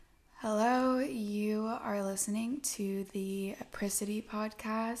listening to the Apricity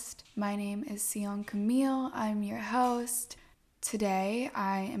podcast. My name is Sian Camille. I'm your host. Today,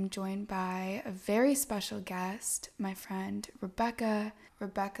 I am joined by a very special guest, my friend Rebecca.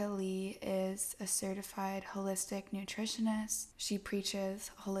 Rebecca Leigh is a certified holistic nutritionist. She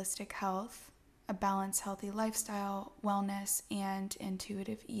preaches holistic health, a balanced, healthy lifestyle, wellness, and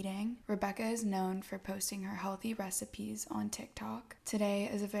intuitive eating. Rebecca is known for posting her healthy recipes on TikTok. Today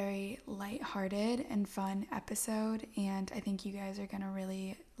is a very lighthearted and fun episode, and I think you guys are going to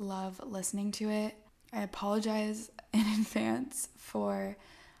really love listening to it. I apologize in advance for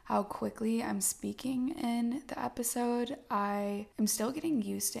how quickly I'm speaking in the episode. I am still getting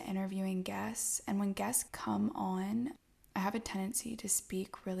used to interviewing guests, and when guests come on, I have a tendency to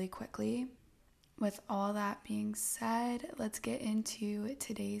speak really quickly. With all that being said, let's get into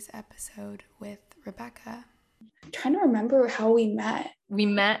today's episode with Rebecca. I'm trying to remember how we met. We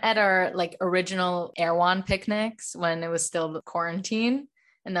met at our original Erewhon picnics when it was still quarantine.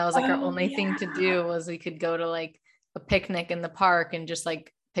 And that was our only thing to do was we could go to a picnic in the park and just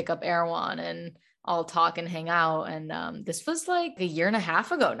pick up Erewhon and all talk and hang out. And this was a year and a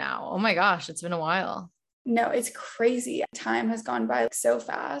half ago now. Oh my gosh, it's been a while. No, it's crazy. Time has gone by so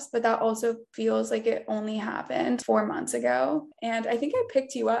fast, but that also feels like it only happened 4 months ago. And I think I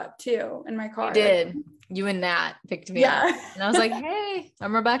picked you up too in my car. You did. You and Nat picked me up. And I was like, hey,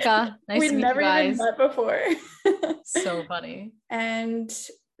 I'm Rebecca. Nice to meet you guys. We'd never even met before. So funny. And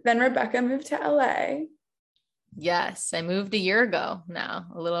then Rebecca moved to LA. Yes, I moved a year ago now,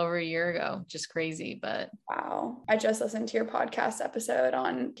 a little over a year ago, just crazy, but wow. I just listened to your podcast episode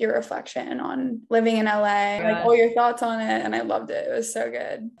on your reflection on living in LA, all your thoughts on it, and I loved it. It was so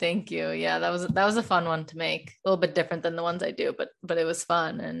good. Thank you. Yeah, that was a fun one to make. A little bit different than the ones I do, but it was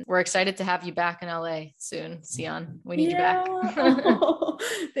fun, and we're excited to have you back in LA soon, Sian. We need you back.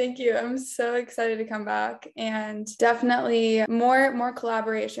 Thank you. I'm so excited to come back, and definitely more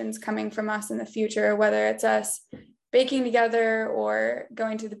collaborations coming from us in the future, whether it's us baking together or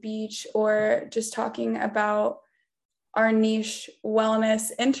going to the beach or just talking about our niche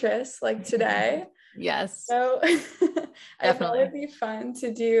wellness interests like today. Yes. So I thought it'd be fun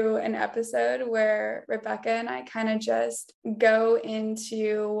to do an episode where Rebecca and I kind of just go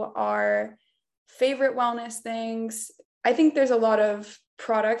into our favorite wellness things. I think there's a lot of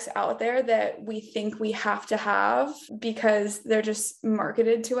products out there that we think we have to have because they're just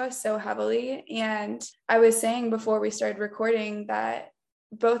marketed to us so heavily. And I was saying before we started recording that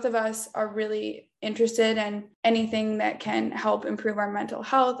both of us are really interested in anything that can help improve our mental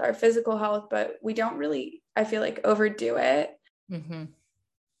health, our physical health, but we don't really, I feel like, overdo it. Mm-hmm.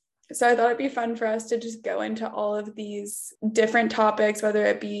 So I thought it'd be fun for us to just go into all of these different topics, whether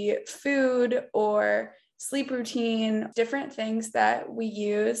it be food or sleep routine, different things that we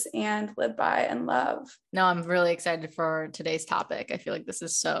use and live by and love. No, I'm really excited for today's topic. I feel like this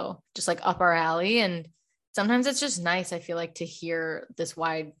is so just up our alley. And sometimes it's just nice, I feel like, to hear this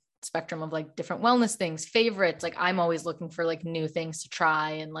wide spectrum of different wellness things, favorites. I'm always looking for new things to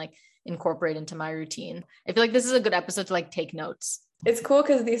try and incorporate into my routine. I feel like this is a good episode to take notes. It's cool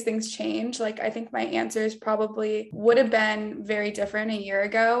because these things change. I think my answers probably would have been very different a year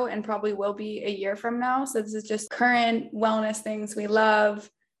ago and probably will be a year from now. So this is just current wellness things we love.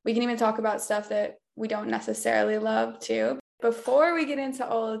 We can even talk about stuff that we don't necessarily love too. Before we get into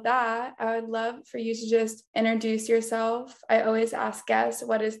all of that, I would love for you to just introduce yourself. I always ask guests,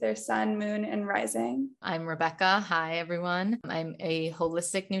 what is their sun, moon, and rising? I'm Rebecca. Hi, everyone. I'm a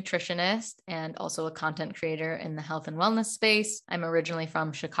holistic nutritionist and also a content creator in the health and wellness space. I'm originally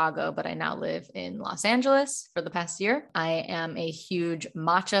from Chicago, but I now live in Los Angeles for the past year. I am a huge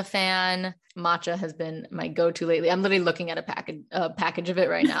matcha fan. Matcha has been my go-to lately. I'm literally looking at a package of it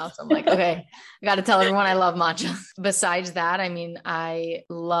right now. So I'm like, okay, I got to tell everyone I love matcha. Besides that, I mean, I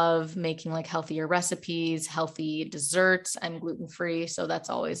love making healthier recipes, healthy desserts. I'm gluten-free. So that's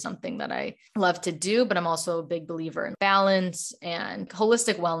always something that I love to do, but I'm also a big believer in balance and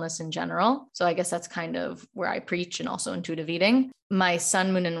holistic wellness in general. So I guess that's kind of where I preach, and also intuitive eating. My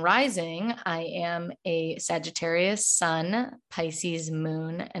sun, moon, and rising, I am a Sagittarius sun, Pisces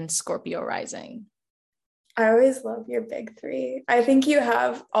moon, and Scorpio rising. I always love your big three. I think you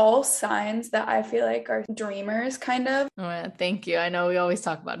have all signs that I feel like are dreamers, kind of. Oh, yeah, thank you. I know we always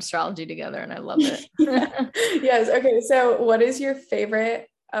talk about astrology together, and I love it. Yes. Okay. So what is your favorite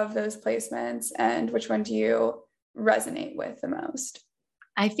of those placements, and which one do you resonate with the most?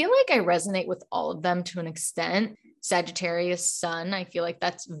 I feel like I resonate with all of them to an extent. Sagittarius sun, I feel like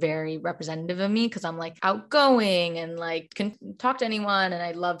that's very representative of me because I'm like outgoing and like can talk to anyone, and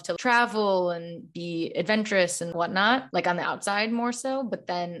I love to travel and be adventurous and whatnot, like on the outside more so. But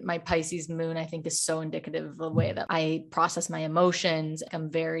then my Pisces moon, I think, is so indicative of the way that I process my emotions. I'm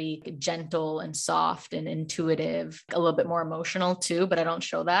very gentle and soft and intuitive, a little bit more emotional too, but I don't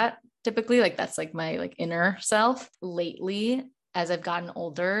show that typically. Like that's like my like inner self. Lately, as I've gotten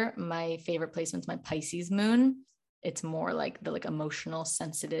older, my favorite placement's my Pisces moon. It's more like the like emotional,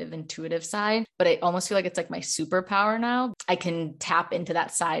 sensitive, intuitive side, but I almost feel like it's like my superpower now. I can tap into that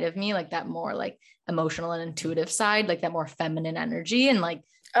side of me, like that more like emotional and intuitive side, like that more feminine energy. And like,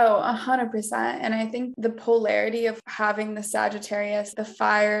 Oh, 100%. And I think the polarity of having the Sagittarius, the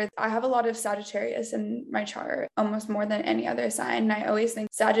fire, I have a lot of Sagittarius in my chart, almost more than any other sign. And I always think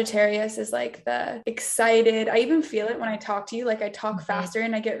Sagittarius is like the excited. I even feel it when I talk to you, like I talk faster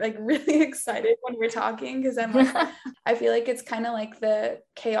and I get like really excited when we're talking because I'm like, I feel like it's kind of like the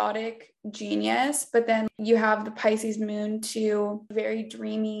chaotic genius, but then you have the Pisces moon too, very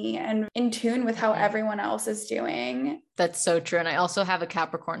dreamy and in tune with how everyone else is doing. That's so true. And I also have a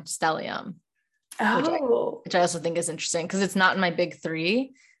Capricorn stellium, Oh, which I also think is interesting because it's not in my big three.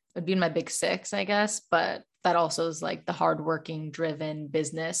 It would be in my big six, I guess. But that also is like the hardworking, driven,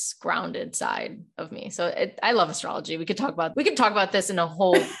 business grounded side of me. So I love astrology. We could talk about this in a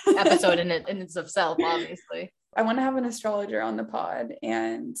whole episode in its of self, obviously. I want to have an astrologer on the pod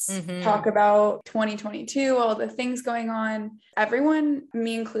and talk about 2022, all the things going on. Everyone,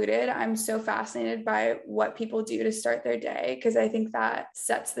 me included, I'm so fascinated by what people do to start their day because I think that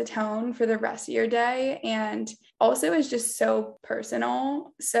sets the tone for the rest of your day and also is just so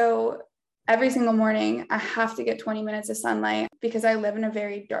personal. So every single morning, I have to get 20 minutes of sunlight because I live in a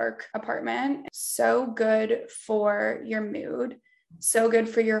very dark apartment. So good for your mood, so good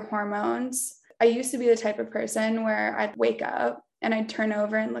for your hormones. I used to be the type of person where I'd wake up and I'd turn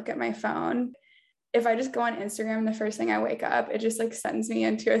over and look at my phone. If I just go on Instagram, the first thing I wake up, it just like sends me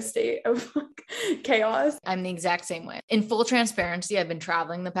into a state of chaos. I'm the exact same way. In full transparency, I've been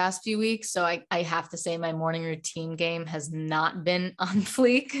traveling the past few weeks. So I have to say my morning routine game has not been on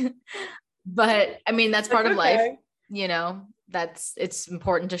fleek, but I mean, that's part of life, you know, it's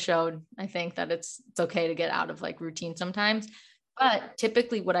important to show, I think, that it's okay to get out of like routine sometimes. But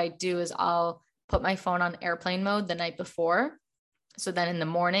typically what I do is I'll put my phone on airplane mode the night before. So then in the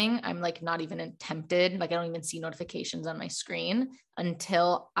morning, I'm like not even tempted. Like I don't even see notifications on my screen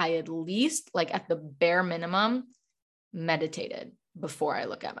until I at least like at the bare minimum meditated before I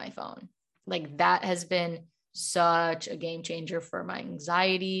look at my phone. Like that has been such a game changer for my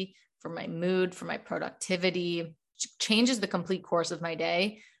anxiety, for my mood, for my productivity. Changes the complete course of my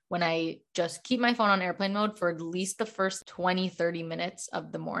day when I just keep my phone on airplane mode for at least the first 20, 30 minutes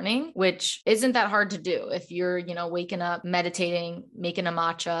of the morning, which isn't that hard to do. If you're, you know, waking up, meditating, making a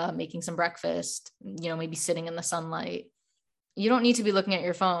matcha, making some breakfast, you know, maybe sitting in the sunlight, you don't need to be looking at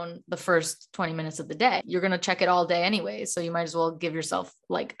your phone the first 20 minutes of the day. You're going to check it all day anyway. So you might as well give yourself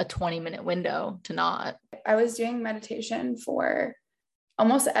like a 20-minute window to not. I was doing meditation for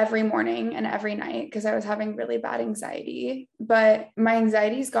almost every morning and every night because I was having really bad anxiety, but my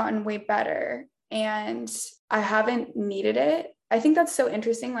anxiety's gotten way better and I haven't needed it. I think that's so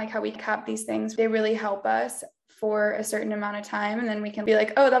interesting, like how we have these things, they really help us for a certain amount of time. And then we can be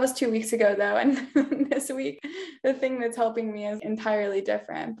like, oh, that was 2 weeks ago though. And this week, the thing that's helping me is entirely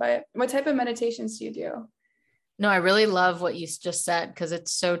different. But what type of meditations do you do? No, I really love what you just said because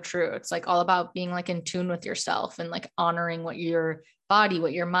it's so true. It's like all about being like in tune with yourself and like honoring what your body,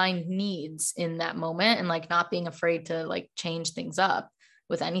 what your mind needs in that moment and like not being afraid to like change things up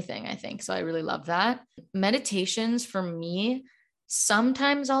with anything, I think. So I really love that. Meditations for me,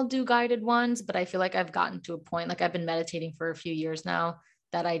 sometimes I'll do guided ones, but I feel like I've gotten to a point, like I've been meditating for a few years now,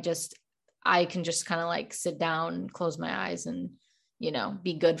 that I can just kind of like sit down, close my eyes and, you know,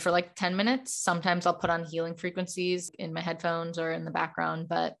 be good for like 10 minutes. Sometimes I'll put on healing frequencies in my headphones or in the background,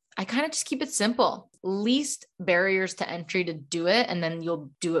 but I kind of just keep it simple, least barriers to entry to do it. And then you'll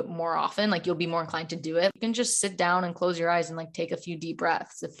do it more often. Like you'll be more inclined to do it. You can just sit down and close your eyes and like take a few deep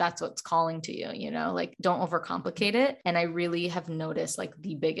breaths if that's what's calling to you, you know, like don't overcomplicate it. And I really have noticed like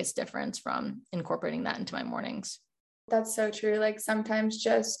the biggest difference from incorporating that into my mornings. That's so true. Like sometimes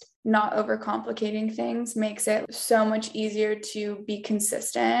just not overcomplicating things makes it so much easier to be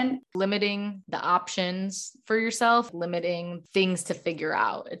consistent. Limiting the options for yourself, limiting things to figure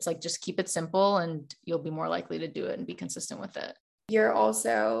out. It's like, just keep it simple and you'll be more likely to do it and be consistent with it. You're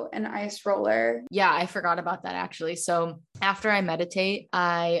also an ice roller. Yeah, I forgot about that actually. So after I meditate,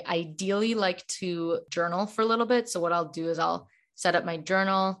 I ideally like to journal for a little bit. So what I'll do is I'll set up my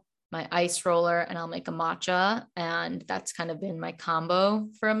journal. my ice roller, and I'll make a matcha. And that's kind of been my combo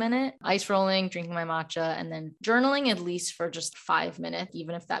for a minute. Ice rolling, drinking my matcha, and then journaling at least for just 5 minutes,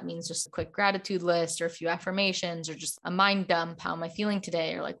 even if that means just a quick gratitude list or a few affirmations or just a mind dump. How am I feeling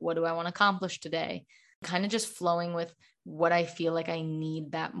today? Or like, what do I want to accomplish today? Kind of just flowing with what I feel like I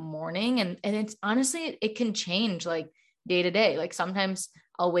need that morning. And it's honestly, it can change like day to day. Like sometimes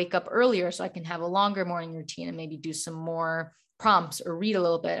I'll wake up earlier so I can have a longer morning routine and maybe do some more prompts or read a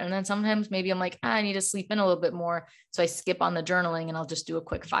little bit. And then sometimes maybe I'm like, I need to sleep in a little bit more. So I skip on the journaling and I'll just do a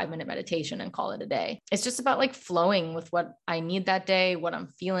quick 5-minute meditation and call it a day. It's just about like flowing with what I need that day, what I'm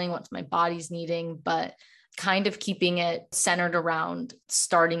feeling, what my body's needing, but kind of keeping it centered around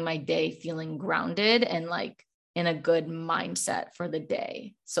starting my day feeling grounded and like in a good mindset for the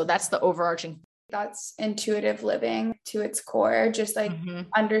day. So that's the overarching. That's intuitive living to its core, just like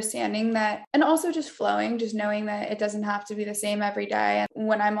understanding that, and also just flowing, just knowing that it doesn't have to be the same every day. And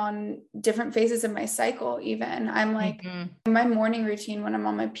when I'm on different phases of my cycle, even I'm like my morning routine when I'm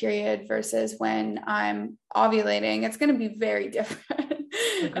on my period versus when I'm ovulating, it's going to be very different.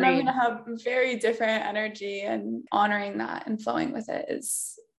 And I'm going to have very different energy, and honoring that and flowing with it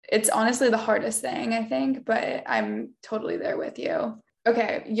it's honestly the hardest thing, I think, but I'm totally there with you.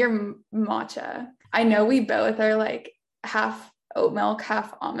 Okay, your matcha. I know we both are like half oat milk,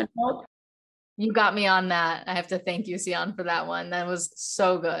 half almond milk. You got me on that. I have to thank you, Sian, for that one. That was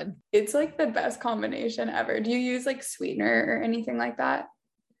so good. It's like the best combination ever. Do you use like sweetener or anything like that?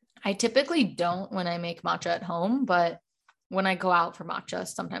 I typically don't when I make matcha at home, but when I go out for matcha,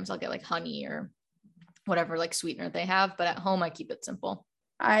 sometimes I'll get like honey or whatever like sweetener they have. But at home, I keep it simple.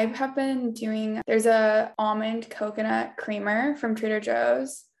 I have been there's a almond coconut creamer from Trader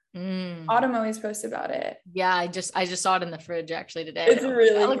Joe's. Autumn always posts about it. Yeah, I just saw it in the fridge actually today. It's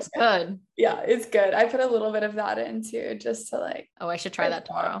really that looks good. Yeah, it's good. I put a little bit of that in too, just to like. Oh, I should try that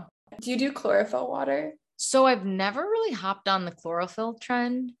tomorrow. Do you do chlorophyll water? So I've never really hopped on the chlorophyll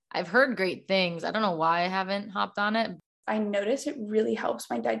trend. I've heard great things. I don't know why I haven't hopped on it. I noticed it really helps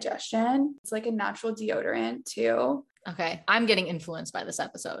my digestion. It's like a natural deodorant too. Okay, I'm getting influenced by this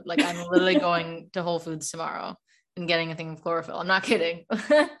episode. Like I'm literally going to Whole Foods tomorrow and getting a thing of chlorophyll. I'm not kidding.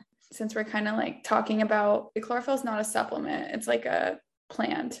 Since we're kind of like talking about, the chlorophyll is not a supplement. It's like a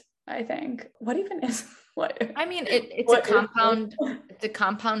plant, I think. What even is what? I mean, it's a compound. It's a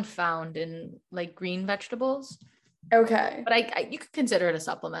compound found in like green vegetables. Okay. But you could consider it a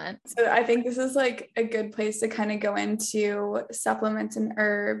supplement. So I think this is like a good place to kind of go into supplements and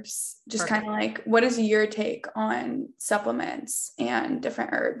herbs. Just kind of like, what is your take on supplements and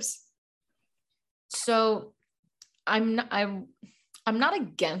different herbs? So I'm not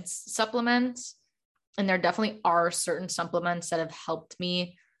against supplements, and there definitely are certain supplements that have helped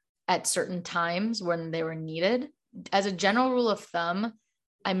me at certain times when they were needed. As a general rule of thumb,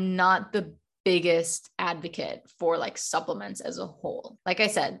 I'm not the biggest advocate for like supplements as a whole. Like I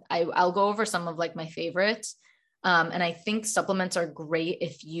said, I'll go over some of like my favorites. And I think supplements are great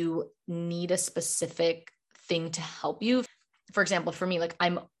if you need a specific thing to help you. For example, for me, like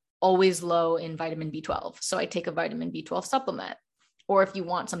I'm always low in vitamin B12. So I take a vitamin B12 supplement. Or if you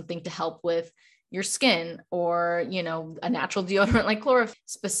want something to help with your skin or, a natural deodorant like chlorophyll,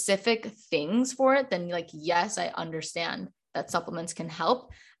 specific things for it, then like, yes, I understand that supplements can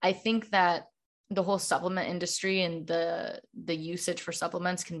help. I think that the whole supplement industry and the usage for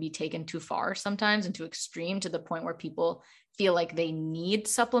supplements can be taken too far sometimes and too extreme to the point where people feel like they need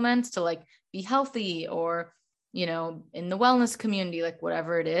supplements to like be healthy or, in the wellness community, like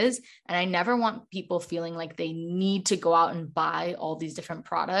whatever it is. And I never want people feeling like they need to go out and buy all these different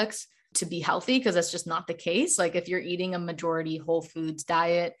products to be healthy, because that's just not the case. Like if you're eating a majority whole foods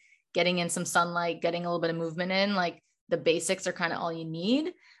diet, getting in some sunlight, getting a little bit of movement in, like the basics are kind of all you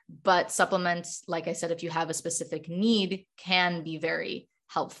need. But supplements, like I said, if you have a specific need, can be very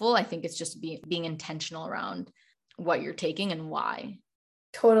helpful. I think it's just being intentional around what you're taking and why.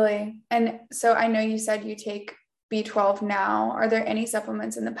 Totally. And so I know you said you take B12 now. Are there any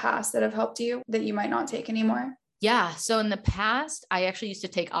supplements in the past that have helped you that you might not take anymore? Yeah. So in the past, I actually used to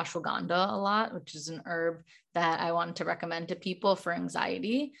take ashwagandha a lot, which is an herb that I wanted to recommend to people for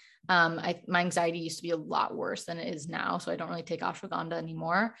anxiety. My anxiety used to be a lot worse than it is now. So I don't really take ashwagandha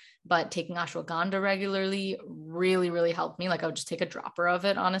anymore, but taking ashwagandha regularly really, really helped me. Like I would just take a dropper of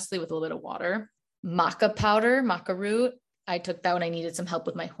it, honestly, with a little bit of water. Maca powder, maca root. I took that when I needed some help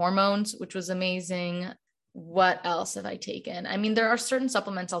with my hormones, which was amazing. What else have I taken? I mean, there are certain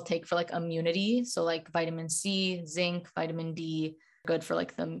supplements I'll take for like immunity. So like vitamin C, zinc, vitamin D, good for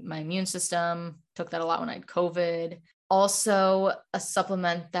like my immune system. Took that a lot when I had COVID. Also, a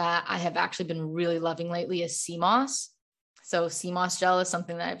supplement that I have actually been really loving lately is sea moss. So sea moss gel is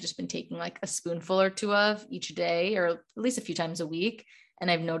something that I've just been taking like a spoonful or two of each day, or at least a few times a week. And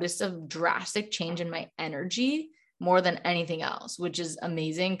I've noticed a drastic change in my energy more than anything else, which is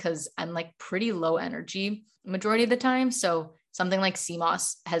amazing because I'm like pretty low energy majority of the time. So something like sea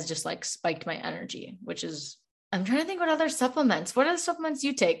moss has just like spiked my energy, which is, I'm trying to think what other supplements, what are the supplements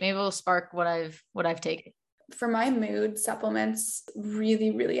you take? Maybe it'll spark what I've taken. For my mood, supplements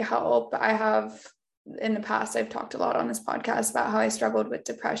really, really help. I have in the past, I've talked a lot on this podcast about how I struggled with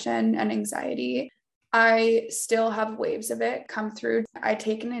depression and anxiety. I still have waves of it come through. I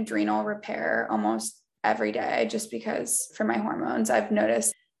take an adrenal repair almost every day just because for my hormones, I've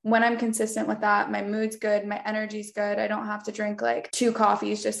noticed when I'm consistent with that, my mood's good, my energy's good. I don't have to drink like 2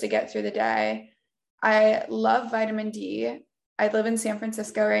 coffees just to get through the day. I love vitamin D. I live in San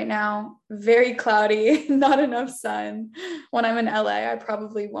Francisco right now, very cloudy, not enough sun. When I'm in LA, I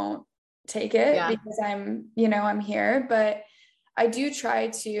probably won't take it because I'm here, but I do try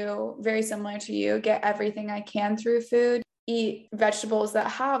to, very similar to you, get everything I can through food, eat vegetables that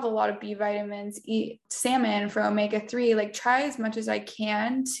have a lot of B vitamins, eat salmon for omega-3, like try as much as I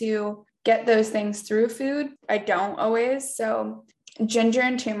can to get those things through food. I don't always. So ginger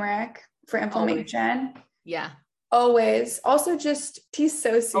and turmeric for inflammation. Always. Yeah. Always. Also just tea's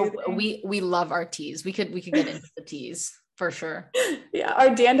so soothing. We love our teas. We could get into the teas. For sure. Yeah,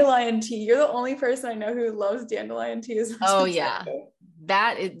 our dandelion tea. You're the only person I know who loves dandelion tea as much Oh as yeah.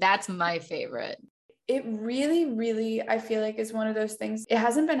 That's my favorite. It really, really, I feel like is one of those things. It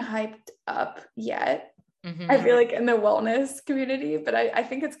hasn't been hyped up yet. Mm-hmm. I feel like in the wellness community, but I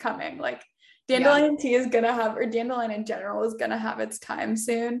think it's coming. Like dandelion tea is gonna have, or dandelion in general is gonna have its time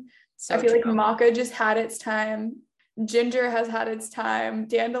soon. So I feel like maca just had its time. Ginger has had its time.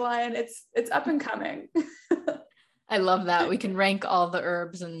 Dandelion, it's up and coming. I love that. We can rank all the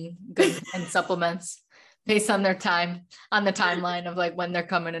herbs and supplements based on their time, on the timeline of like when they're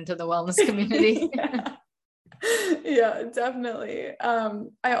coming into the wellness community. Yeah, definitely.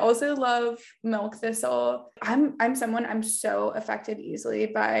 I also love milk thistle. I'm so affected easily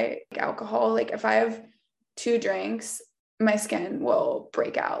by alcohol. Like if I have 2 drinks, my skin will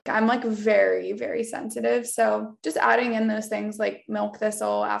break out. I'm like very, very sensitive. So just adding in those things like milk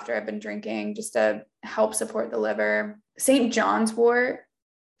thistle after I've been drinking just to help support the liver. St. John's wort,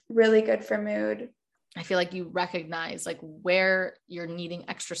 really good for mood. I feel like you recognize like where you're needing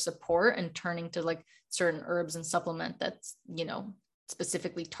extra support and turning to like certain herbs and supplement that's,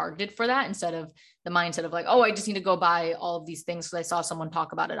 specifically targeted for that instead of the mindset of like, oh, I just need to go buy all of these things because I saw someone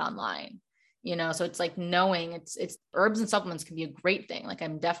talk about it online. So it's like knowing it's herbs and supplements can be a great thing. Like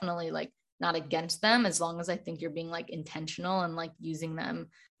I'm definitely like not against them as long as I think you're being like intentional and like using them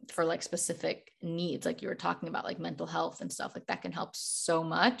for like specific needs. Like you were talking about like mental health and stuff like that can help so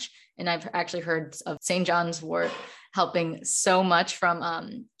much. And I've actually heard of St. John's wort helping so much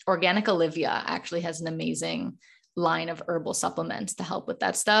from Organic Olivia actually has an amazing line of herbal supplements to help with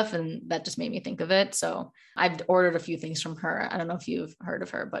that stuff. And that just made me think of it. So I've ordered a few things from her. I don't know if you've heard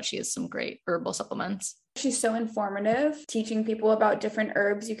of her, but she has some great herbal supplements. She's so informative, teaching people about different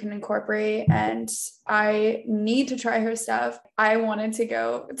herbs you can incorporate. And I need to try her stuff. I wanted to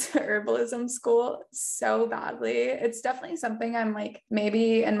go to herbalism school so badly. It's definitely something I'm like,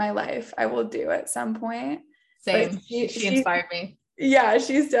 maybe in my life I will do at some point. Same. She inspired me. Yeah,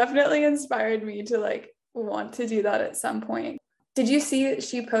 she's definitely inspired me to like want to do that at some point. Did you see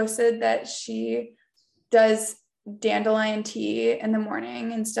she posted that she does dandelion tea in the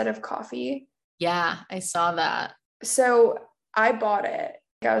morning instead of coffee? Yeah, I saw that. So I bought it.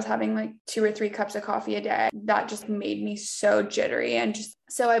 I was having like 2 or 3 cups of coffee a day. That just made me so jittery. And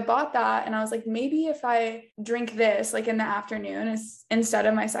so I bought that and I was like, maybe if I drink this like in the afternoon instead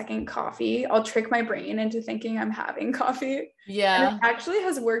of my second coffee, I'll trick my brain into thinking I'm having coffee. Yeah. And it actually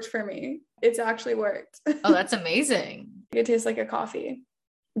has worked for me. It's actually worked. Oh, that's amazing. It tastes like a coffee.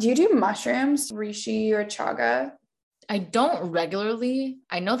 Do you do mushrooms, reishi or chaga? I don't regularly.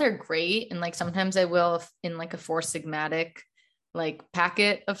 I know they're great. And like sometimes I will in like a 4 Sigmatic like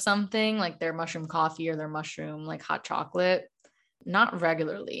packet of something like their mushroom coffee or their mushroom like hot chocolate. Not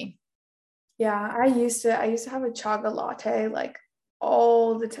regularly. Yeah, I used to have a chaga latte like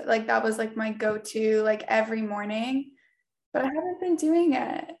all the time. Like that was like my go-to like every morning. But I haven't been doing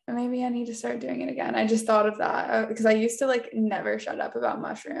it. Maybe I need to start doing it again. I just thought of that because I used to like never shut up about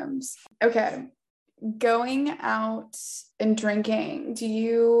mushrooms. Okay. Going out and drinking, do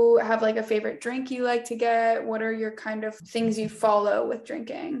you have like a favorite drink you like to get? What are your kind of things you follow with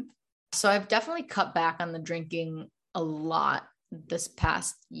drinking? So I've definitely cut back on the drinking a lot this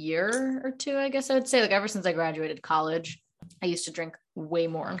past year or 2, I guess I would say. Like ever since I graduated college, I used to drink way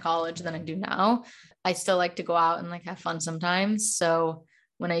more in college than I do now. I still like to go out and like have fun sometimes. So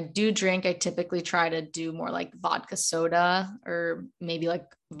when I do drink, I typically try to do more like vodka soda or maybe like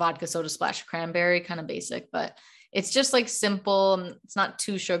vodka soda splash cranberry, kind of basic, but it's just like simple. It's not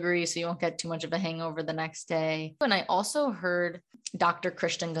too sugary, so you won't get too much of a hangover the next day. And I also heard Dr.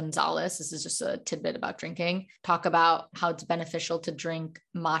 Christian Gonzalez, this is just a tidbit about drinking, talk about how it's beneficial to drink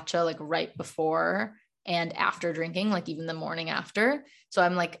matcha like right before and after drinking, like even the morning after. So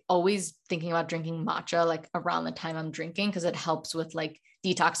I'm like always thinking about drinking matcha like around the time I'm drinking because it helps with like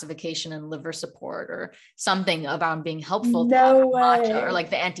detoxification and liver support or something about being helpful to have No matcha, or way. like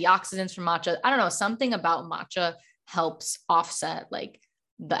the antioxidants from matcha. I don't know, something about matcha helps offset like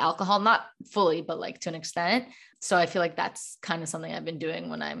the alcohol, not fully, but like to an extent. So I feel like that's kind of something I've been doing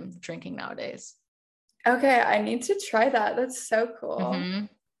when I'm drinking nowadays. Okay, I need to try that. That's so cool. Mm-hmm.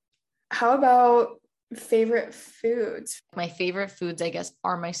 How about favorite foods? My favorite foods, I guess,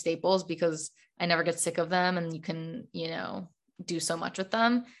 are my staples because I never get sick of them and you can, do so much with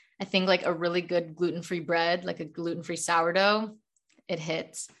them. I think like a really good gluten-free bread, like a gluten-free sourdough, it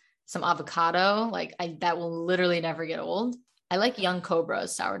hits. Some avocado, like that will literally never get old. I like Young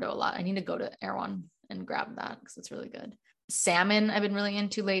Cobra's sourdough a lot. I need to go to Erewhon and grab that because it's really good. Salmon I've been really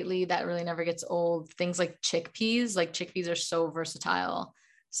into lately. That really never gets old. Things like chickpeas are so versatile.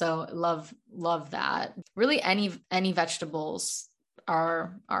 So love that. Really any vegetables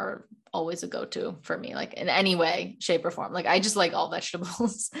are always a go-to for me, like in any way, shape, or form. Like I just like all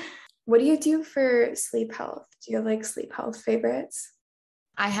vegetables. What do you do for sleep health? Do you have like sleep health favorites?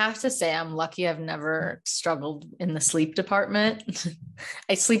 I have to say I'm lucky I've never struggled in the sleep department.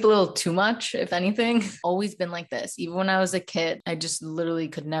 I sleep a little too much, if anything. Always been like this. Even when I was a kid, I just literally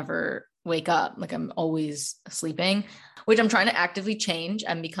could never wake up. Like I'm always sleeping, which I'm trying to actively change.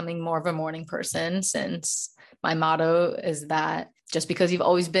 I'm becoming more of a morning person since my motto is that just because you've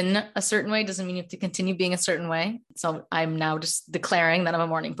always been a certain way doesn't mean you have to continue being a certain way. So I'm now just declaring that I'm a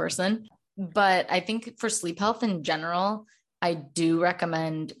morning person. But I think for sleep health in general, I do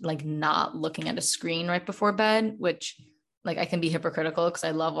recommend like not looking at a screen right before bed, which like I can be hypocritical because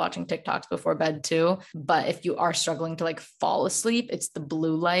I love watching TikToks before bed too. But if you are struggling to like fall asleep, it's the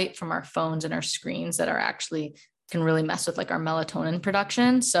blue light from our phones and our screens that are actually can really mess with like our melatonin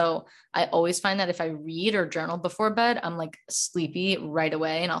production. So I always find that if I read or journal before bed, I'm like sleepy right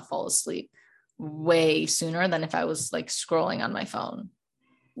away and I'll fall asleep way sooner than if I was like scrolling on my phone.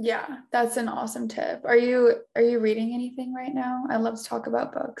 Yeah, that's an awesome tip. Are you reading anything right now? I love to talk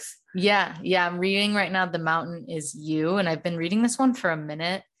about books. Yeah. I'm reading right now The Mountain Is You, and I've been reading this one for a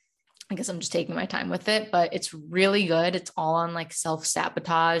minute. I guess I'm just taking my time with it, but it's really good. It's all on like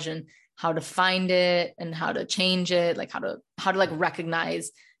self-sabotage and how to find it and how to change it, like how to like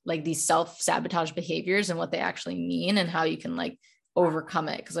recognize like these self-sabotage behaviors and what they actually mean and how you can like overcome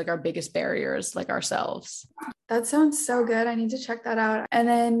it. Cause like our biggest barrier is like ourselves. That sounds so good. I need to check that out. And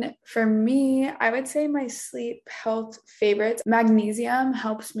then for me, I would say my sleep health favorites. Magnesium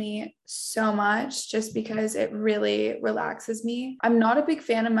helps me so much just because it really relaxes me. I'm not a big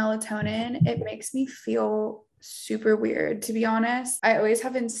fan of melatonin. It makes me feel super weird, to be honest. I always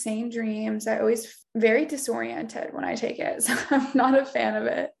have insane dreams. I always very disoriented when I take it. So I'm not a fan of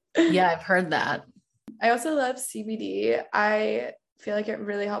it. Yeah, I've heard that. I also love CBD. I feel like it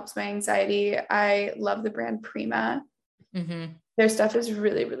really helps my anxiety. I love the brand Prima. Mm-hmm. Their stuff is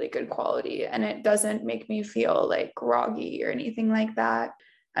really, really good quality and it doesn't make me feel like groggy or anything like that.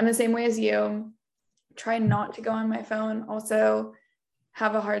 I'm the same way as you. Try not to go on my phone. Also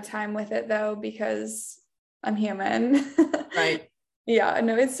have a hard time with it though, because I'm human. Right. Yeah,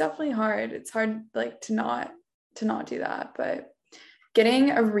 no, it's definitely hard. It's hard like to not do that, but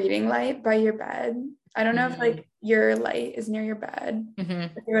getting a reading light by your bed. I don't know if like your light is near your bed,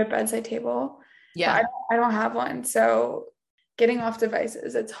 if you're at bedside table, Yeah. but I don't have one. So getting off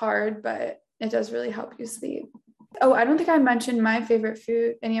devices, it's hard, but it does really help you sleep. Oh, I don't think I mentioned my favorite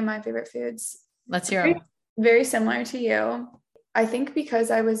food, any of my favorite foods. Let's hear Very, them. very similar to you. I think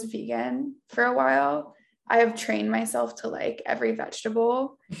because I was vegan for a while, I have trained myself to like every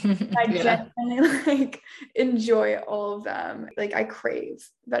vegetable. I Yeah. genuinely like enjoy all of them. Like I crave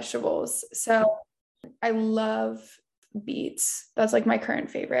vegetables. So I love beets. That's like my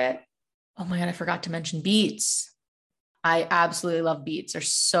current favorite. Oh my God, I forgot to mention beets. I absolutely love beets. They're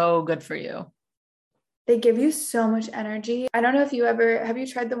so good for you. They give you so much energy. I don't know if have you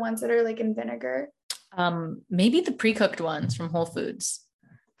tried the ones that are like in vinegar? Maybe the pre-cooked ones from Whole Foods.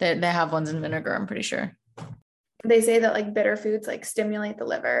 They have ones in vinegar, I'm pretty sure. They say that like bitter foods like stimulate the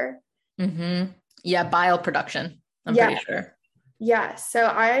liver. Mm-hmm. Yeah, bile production, I'm Yeah, pretty sure. Yeah, so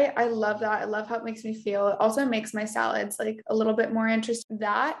I love that. I love how it makes me feel. It also makes my salads like a little bit more interesting.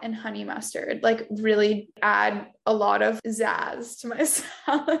 That and honey mustard like really add a lot of zazz to my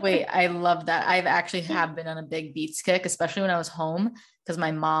salad. Wait, I love that. I've actually have been on a big beets kick, especially when I was home, because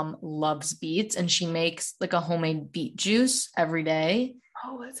my mom loves beets and she makes like a homemade beet juice every day.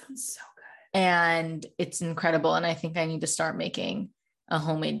 Oh, that sounds so good. And it's incredible. And I think I need to start making a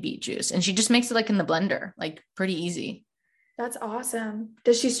homemade beet juice. And she just makes it like in the blender, like pretty easy. That's awesome.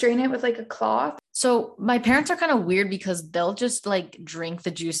 Does she strain it with like a cloth? So my parents are kind of weird because they'll just like drink the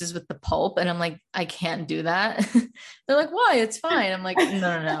juices with the pulp. And I'm like, I can't do that. They're like, why? It's fine. I'm like,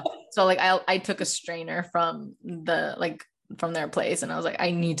 no. So like I took a strainer from from their place and I was like,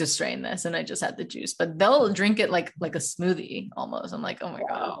 I need to strain this. And I just had the juice, but they'll drink it like a smoothie almost. I'm like, oh my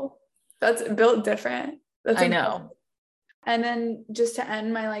God. That's built different. That's I know. And then just to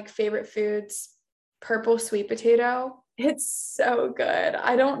end my like favorite foods, purple sweet potato. It's so good.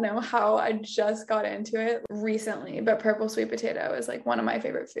 I don't know how I just got into it recently, but purple sweet potato is like one of my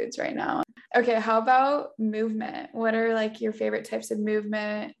favorite foods right now. Okay, how about movement? What are like your favorite types of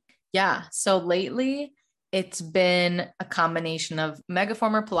movement? Yeah. So lately it's been a combination of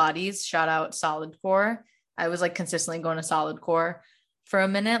Megaformer Pilates, shout out Solid Core. I was like consistently going to Solid Core for a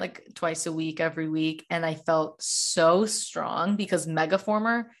minute, like twice a week, every week. And I felt so strong because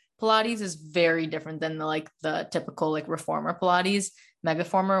Megaformer Pilates is very different than the typical like reformer Pilates.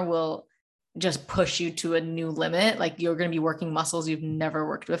 Megaformer will just push you to a new limit. Like you're going to be working muscles you've never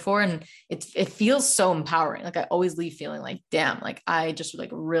worked before. And it feels so empowering. Like I always leave feeling like, damn, like I just like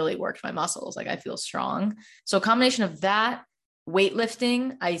really worked my muscles. Like I feel strong. So a combination of that,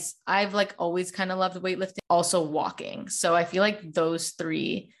 weightlifting, I've like always kind of loved weightlifting, also walking. So I feel like those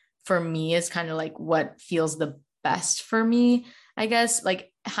three for me is kind of like what feels the best for me, I guess.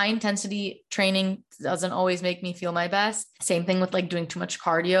 Like high intensity training doesn't always make me feel my best. Same thing with like doing too much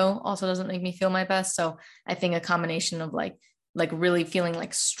cardio also doesn't make me feel my best. So I think a combination of like really feeling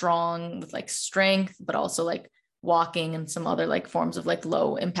like strong with like strength, but also like walking and some other like forms of like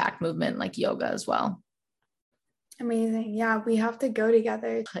low impact movement, like yoga as well. Amazing. Yeah, we have to go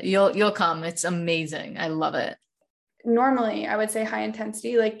together. You'll come. It's amazing. I love it. Normally, I would say high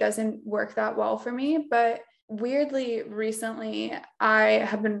intensity like doesn't work that well for me, but weirdly, recently I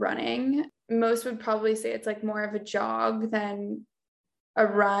have been running. Most would probably say it's like more of a jog than a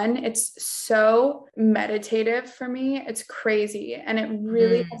run. It's so meditative for me. It's crazy. And it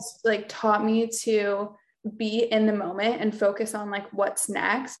really has like taught me to be in the moment and focus on like what's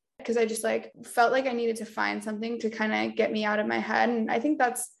next. Because I just like felt like I needed to find something to kind of get me out of my head. And I think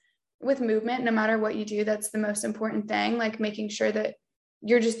that's with movement, no matter what you do, that's the most important thing. Like making sure that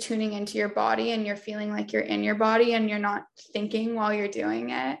you're just tuning into your body and you're feeling like you're in your body and you're not thinking while you're doing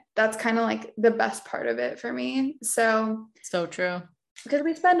it. That's kind of like the best part of it for me. So true. Because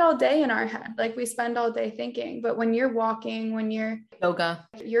we spend all day in our head, like we spend all day thinking, but when you're walking, when you're yoga,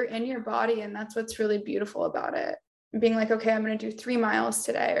 you're in your body. And that's what's really beautiful about it. Being like, okay, I'm going to do 3 miles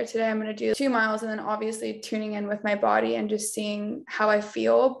today, or today I'm going to do 2 miles. And then obviously tuning in with my body and just seeing how I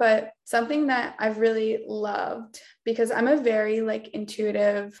feel. But something that I've really loved, because I'm a very like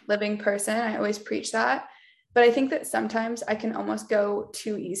intuitive living person. I always preach that. But I think that sometimes I can almost go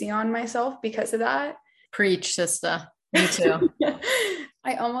too easy on myself because of that. Preach, sister. Me too.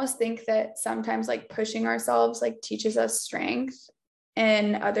 I almost think that sometimes like pushing ourselves like teaches us strength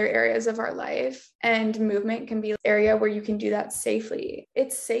in other areas of our life, and movement can be an area where you can do that safely.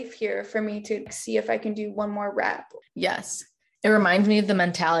 It's safe here for me to see if I can do one more rep. Yes. It reminds me of the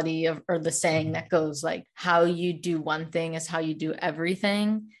mentality of, or the saying that goes like, how you do one thing is how you do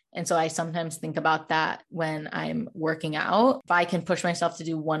everything. And so I sometimes think about that when I'm working out. If I can push myself to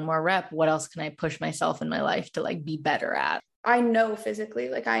do one more rep, what else can I push myself in my life to like be better at? I know physically,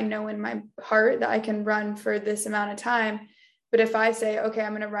 like I know in my heart that I can run for this amount of time. But if I say, okay,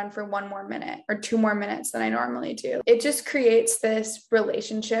 I'm going to run for 1 more minute or 2 more minutes than I normally do, it just creates this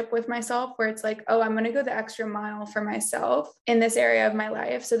relationship with myself where it's like, oh, I'm going to go the extra mile for myself in this area of my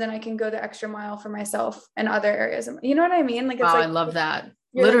life. So then I can go the extra mile for myself in other areas. You know what I mean? Like, it's I love that.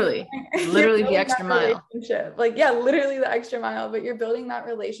 Literally the extra mile. Like, yeah, literally the extra mile, but you're building that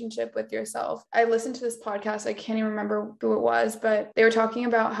relationship with yourself. I listened to this podcast. I can't even remember who it was, but they were talking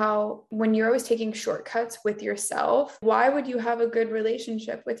about how when you're always taking shortcuts with yourself, why would you have a good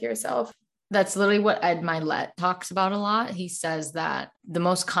relationship with yourself? That's literally what Ed Milet talks about a lot. He says that the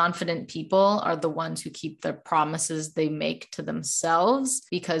most confident people are the ones who keep the promises they make to themselves,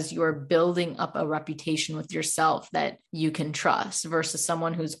 because you're building up a reputation with yourself that you can trust, versus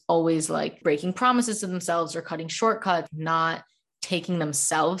someone who's always like breaking promises to themselves or cutting shortcuts, not taking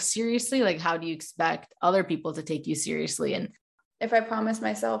themselves seriously. Like, how do you expect other people to take you seriously? And if I promise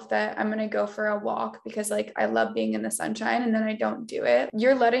myself that I'm going to go for a walk because like I love being in the sunshine and then I don't do it,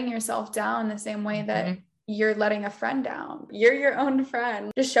 you're letting yourself down the same way that you're letting a friend down. You're your own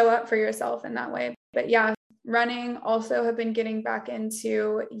friend. Just show up for yourself in that way. But yeah, running. Also have been getting back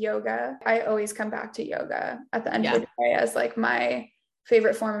into yoga. I always come back to yoga at the end of the day as like my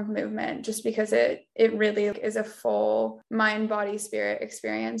favorite form of movement, just because it really is a full mind, body, spirit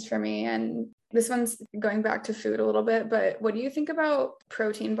experience for me. And this one's going back to food a little bit, but what do you think about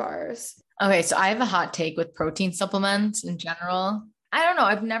protein bars? Okay, so I have a hot take with protein supplements in general. I don't know.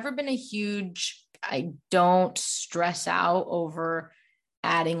 I've never been I don't stress out over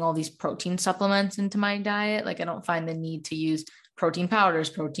adding all these protein supplements into my diet. Like I don't find the need to use protein powders,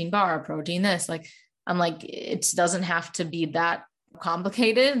 protein bar, protein this. Like I'm like, it doesn't have to be that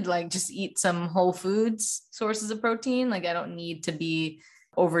complicated. Like just eat some whole foods sources of protein. Like I don't need to be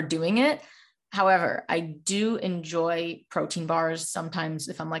overdoing it. However, I do enjoy protein bars sometimes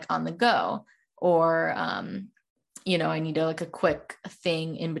if I'm like on the go or, I need like a quick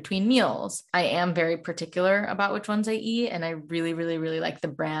thing in between meals. I am very particular about which ones I eat. And I really, really, really like the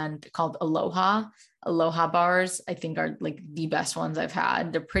brand called Aloha. Aloha bars, I think are like the best ones I've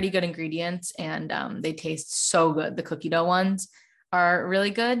had. They're pretty good ingredients and they taste so good. The cookie dough ones are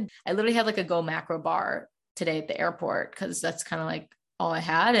really good. I literally had like a Go Macro bar today at the airport because that's kind of like all I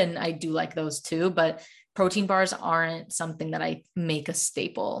had. And I do like those too, but protein bars aren't something that I make a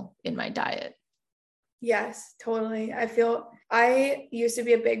staple in my diet. Yes, totally. I used to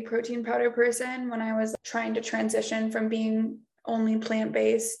be a big protein powder person when I was trying to transition from being only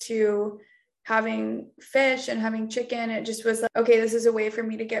plant-based to having fish and having chicken. It just was like, okay, this is a way for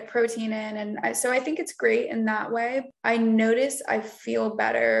me to get protein in. And so I think it's great in that way. I notice I feel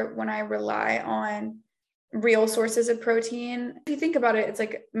better when I rely on real sources of protein. If you think about it, it's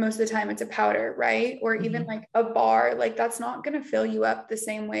like most of the time it's a powder, right? Or even like a bar, like that's not going to fill you up the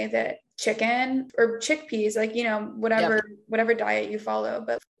same way that chicken or chickpeas, like, whatever diet you follow.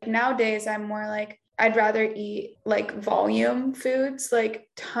 But nowadays I'm more like, I'd rather eat like volume foods, like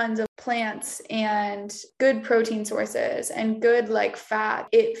tons of plants and good protein sources and good like fat.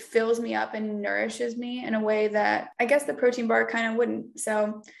 It fills me up and nourishes me in a way that I guess the protein bar kind of wouldn't.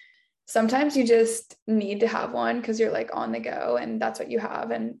 So sometimes you just need to have one because you're like on the go and that's what you have.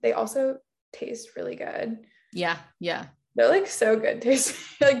 And they also taste really good. Yeah. Yeah. They're like so good. Taste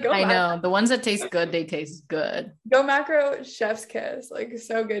like I know the ones that taste good, they taste good. Go Macro chef's kiss, like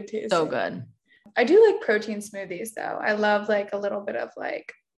so good tasting. So good. I do like protein smoothies though. I love like a little bit of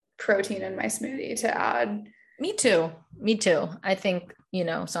like protein in my smoothie to add. Me too. I think,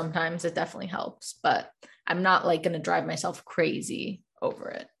 sometimes it definitely helps, but I'm not like going to drive myself crazy over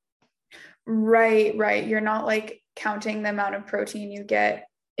it. Right. You're not like counting the amount of protein you get.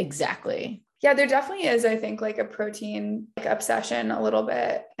 Exactly. Yeah, there definitely is, I think, like a protein obsession a little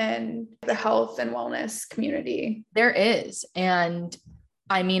bit in the health and wellness community. There is. And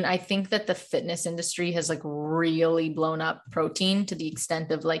I mean, I think that the fitness industry has like really blown up protein to the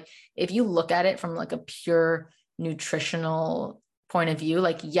extent of like, if you look at it from like a pure nutritional point of view,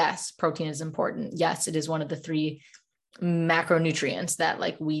 like, yes, protein is important. Yes, it is one of the 3 macronutrients that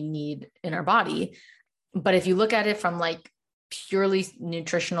like we need in our body. But if you look at it from like purely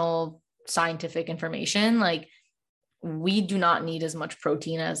nutritional scientific information, like we do not need as much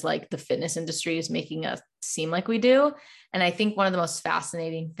protein as like the fitness industry is making us seem like we do. And I think one of the most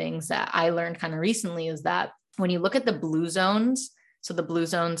fascinating things that I learned kind of recently is that when you look at the blue zones, so the blue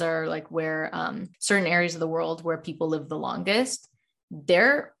zones are like where certain areas of the world where people live the longest,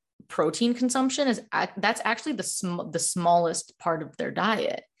 their protein consumption that's actually the smallest part of their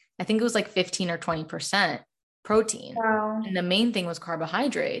diet. I think it was like 15 or 20% protein. Wow. And the main thing was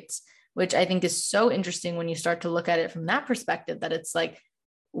carbohydrates, which I think is so interesting when you start to look at it from that perspective, that it's like,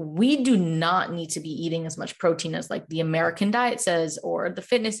 we do not need to be eating as much protein as like the American diet says, or the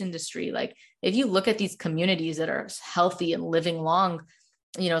fitness industry. Like if you look at these communities that are healthy and living long,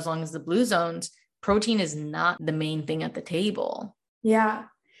 as long as the blue zones, protein is not the main thing at the table. Yeah.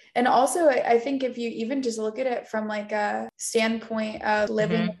 And also, I think if you even just look at it from like a standpoint of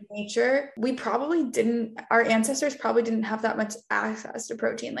living in nature, our ancestors probably didn't have that much access to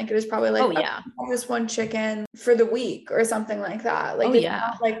protein. Like it was probably like, this one chicken for the week or something like that. Like it's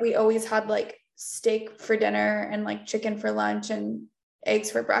not like we always had like steak for dinner and like chicken for lunch and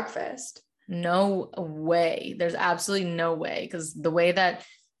eggs for breakfast. No way. There's absolutely no way. Because the way that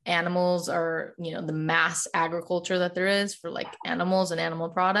animals are, the mass agriculture that there is for like animals and animal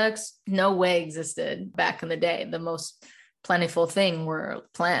products, no way existed back in the day. The most plentiful thing were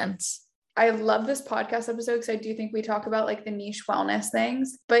plants. I love this podcast episode because I do think we talk about like the niche wellness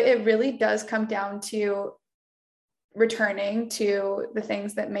things, but it really does come down to returning to the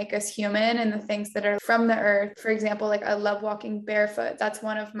things that make us human and the things that are from the earth. For example, like I love walking barefoot. That's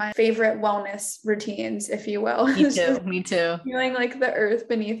one of my favorite wellness routines, if you will. Me too. Me too. Feeling like the earth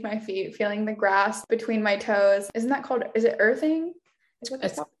beneath my feet, feeling the grass between my toes. Isn't that called, is it earthing?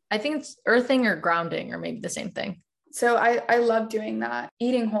 I think it's earthing or grounding or maybe the same thing. So I love doing that,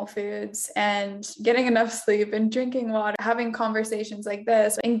 eating whole foods and getting enough sleep and drinking water, having conversations like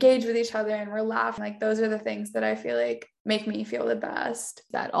this, engage with each other and we're laughing. Like those are the things that I feel like make me feel the best.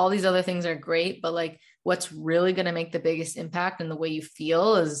 That all these other things are great, but like what's really going to make the biggest impact and the way you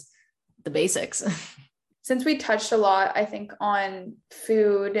feel is the basics. Since we touched a lot, I think, on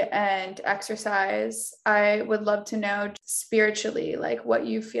food and exercise, I would love to know spiritually, like what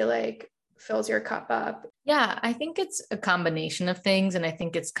you feel like fills your cup up. Yeah, I think it's a combination of things. And I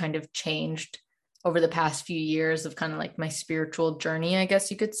think it's kind of changed over the past few years of kind of like my spiritual journey, I guess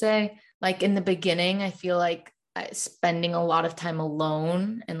you could say. Like in the beginning, I feel like spending a lot of time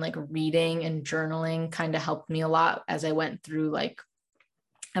alone and like reading and journaling kind of helped me a lot as I went through like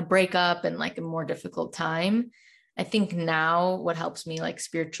a breakup and like a more difficult time. I think now what helps me like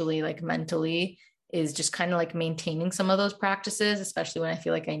spiritually, like mentally, is just kind of like maintaining some of those practices, especially when I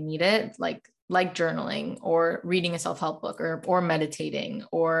feel like I need it, like journaling or reading a self-help book or meditating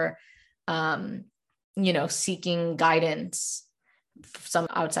or, seeking guidance, some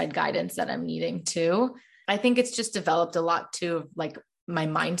outside guidance that I'm needing too. I think it's just developed a lot too, of like my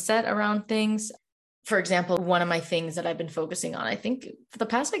mindset around things. For example, one of my things that I've been focusing on, I think for the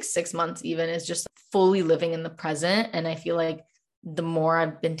past like 6 months even, is just fully living in the present. And I feel like the more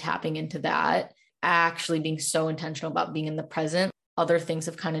I've been tapping into that, actually being so intentional about being in the present, other things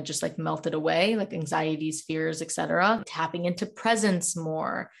have kind of just like melted away, like anxieties, fears, etc. Tapping into presence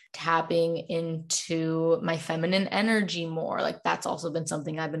more, tapping into my feminine energy more. Like that's also been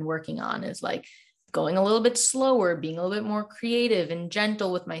something I've been working on, is like going a little bit slower, being a little bit more creative and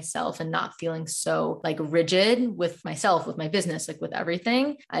gentle with myself and not feeling so like rigid with myself, with my business, like with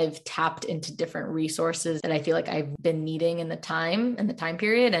everything. I've tapped into different resources that I feel like I've been needing in the time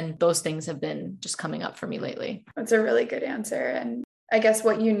period. And those things have been just coming up for me lately. That's a really good answer. And I guess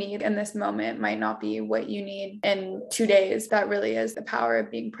what you need in this moment might not be what you need in 2 days. That really is the power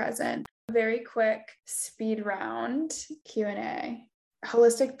of being present. Very quick speed round Q&A.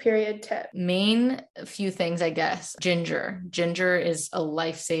 Holistic period tip. Main few things, I guess. Ginger is a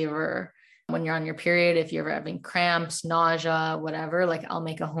lifesaver when you're on your period. If you're ever having cramps, nausea, whatever, like I'll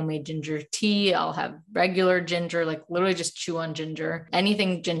make a homemade ginger tea. I'll have regular ginger, like literally just chew on ginger.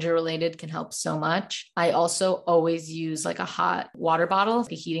 Anything ginger related can help so much. I also always use like a hot water bottle,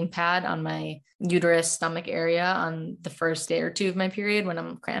 a heating pad on my uterus, stomach area on the first day or two of my period when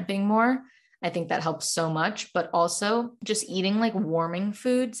I'm cramping more. I think that helps so much, but also just eating like warming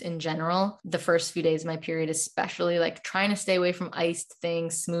foods in general. The first few days of my period, especially, like trying to stay away from iced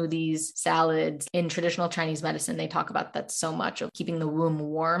things, smoothies, salads. In traditional Chinese medicine, they talk about that so much, of keeping the womb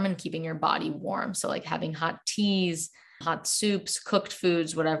warm and keeping your body warm. So like having hot teas, hot soups, cooked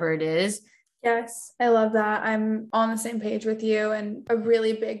foods, whatever it is. Yes, I love that. I'm on the same page with you. And a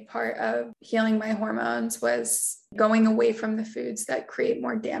really big part of healing my hormones was going away from the foods that create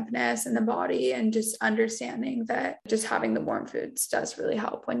more dampness in the body, and just understanding that just having the warm foods does really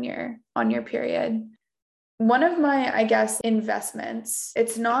help when you're on your period. One of my, I guess, investments,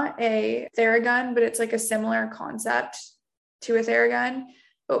 it's not a Theragun, but it's like a similar concept to a Theragun,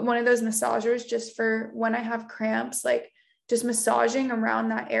 but one of those massagers just for when I have cramps, like just massaging around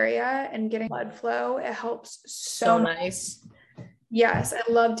that area and getting blood flow. It helps so nice. Yes, I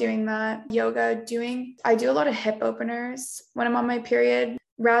love doing that. Yoga, I do a lot of hip openers when I'm on my period.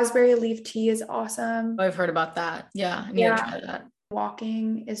 Raspberry leaf tea is awesome. Oh, I've heard about that. Yeah, I need to try that.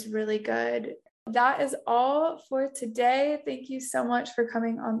 Walking is really good. That is all for today. Thank you so much for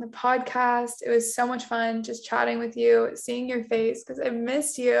coming on the podcast. It was so much fun just chatting with you, seeing your face, because I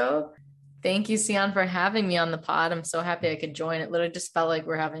missed you. Thank you, Sian, for having me on the pod. I'm so happy I could join. It literally just felt like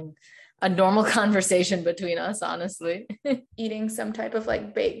we're having a normal conversation between us, honestly. Eating some type of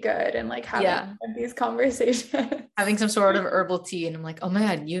like baked good and like having these conversations. Having some sort of herbal tea. And I'm like, oh my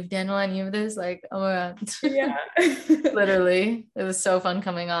God, you have dandelion, you have this? Like, oh my God. Yeah. Literally. It was so fun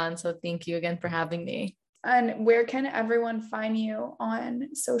coming on. So thank you again for having me. And where can everyone find you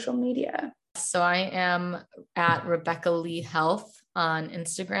on social media? So I am at Rebecca Leigh Health on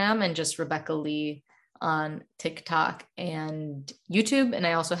Instagram, and just Rebecca Leigh on TikTok and YouTube. And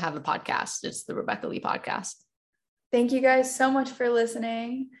I also have a podcast. It's the Rebecca Leigh Podcast. Thank you guys so much for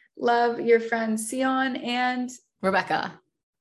listening. Love your friends Sian and Rebecca.